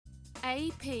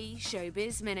AP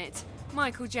Showbiz Minute.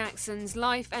 Michael Jackson's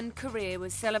life and career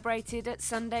was celebrated at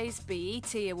Sunday's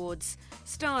BET Awards.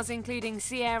 Stars including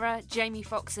Ciara, Jamie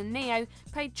Foxx and Neo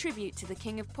paid tribute to the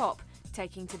King of Pop,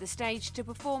 taking to the stage to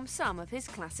perform some of his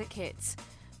classic hits.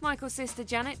 Michael's sister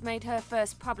Janet made her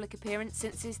first public appearance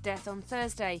since his death on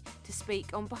Thursday to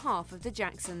speak on behalf of the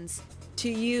Jacksons. To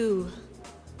you,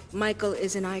 Michael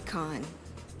is an icon.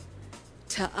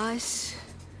 To us,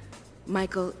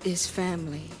 Michael is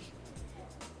family.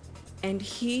 And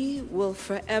he will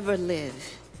forever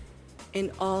live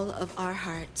in all of our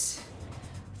hearts.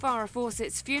 Farrah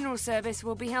Fawcett's funeral service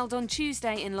will be held on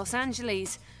Tuesday in Los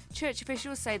Angeles. Church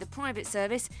officials say the private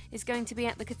service is going to be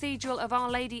at the Cathedral of Our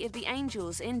Lady of the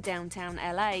Angels in downtown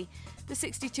LA. The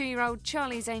 62-year-old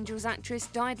Charlie's Angels actress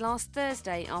died last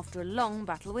Thursday after a long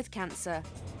battle with cancer.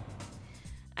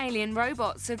 Alien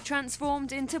robots have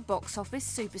transformed into box office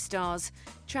superstars.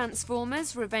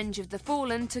 Transformers: Revenge of the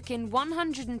Fallen took in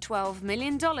 $112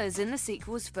 million in the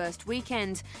sequel's first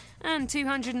weekend, and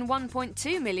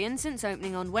 $201.2 million since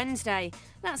opening on Wednesday.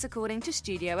 That's according to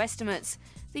studio estimates.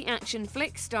 The action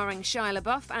flick starring Shia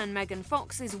LaBeouf and Megan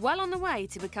Fox is well on the way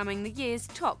to becoming the year's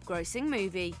top-grossing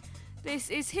movie.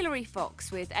 This is Hilary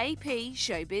Fox with AP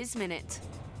Showbiz Minute.